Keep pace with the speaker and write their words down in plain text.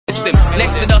them.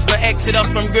 Next to us, my exodus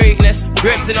from greatness.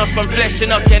 Resting us from flesh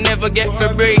and up, can never get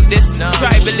for break this.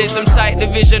 Tribalism, sight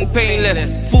division,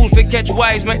 painless. Fool for catch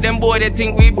wise, make them boy they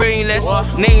think we brainless.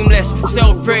 Nameless,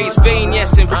 self-praise, vain,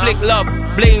 yes, inflict love,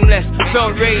 blameless.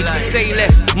 Felt rage, say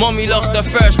less. Mommy lost her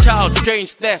first child,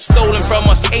 strange theft. Stolen from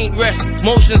us, ain't rest.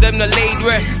 Motions them the laid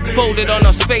rest. Folded on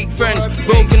us, fake friends.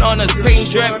 Broken on us, pain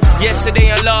dreamt. Yesterday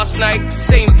and last night,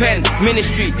 same pen.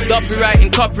 Ministry,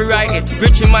 copywriting, copyrighted.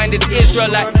 Rich-minded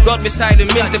Israelite, God beside him,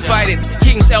 mythified it.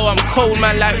 King's L, I'm cold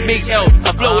man like Big L.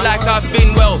 I flow like I've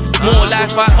been well. More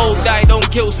life I owe, die, don't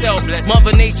kill self.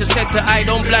 Mother Nature said to I,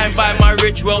 don't blind by my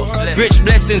rich wealth. Rich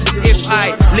blessings, if I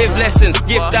live lessons,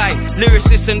 gift I.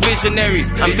 Lyricist and visionary.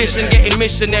 Ambition getting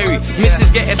missionary.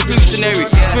 Misses get exclusionary.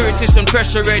 Spiritist and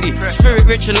pressure ready. Spirit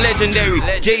rich and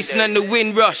legendary. Jason and the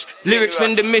wind rush. Lyrics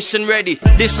when the mission ready.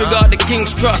 Disregard the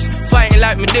king's trust. Fighting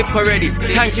like me dip already.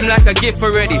 Thank him like a gift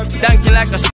already. Thank him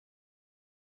like a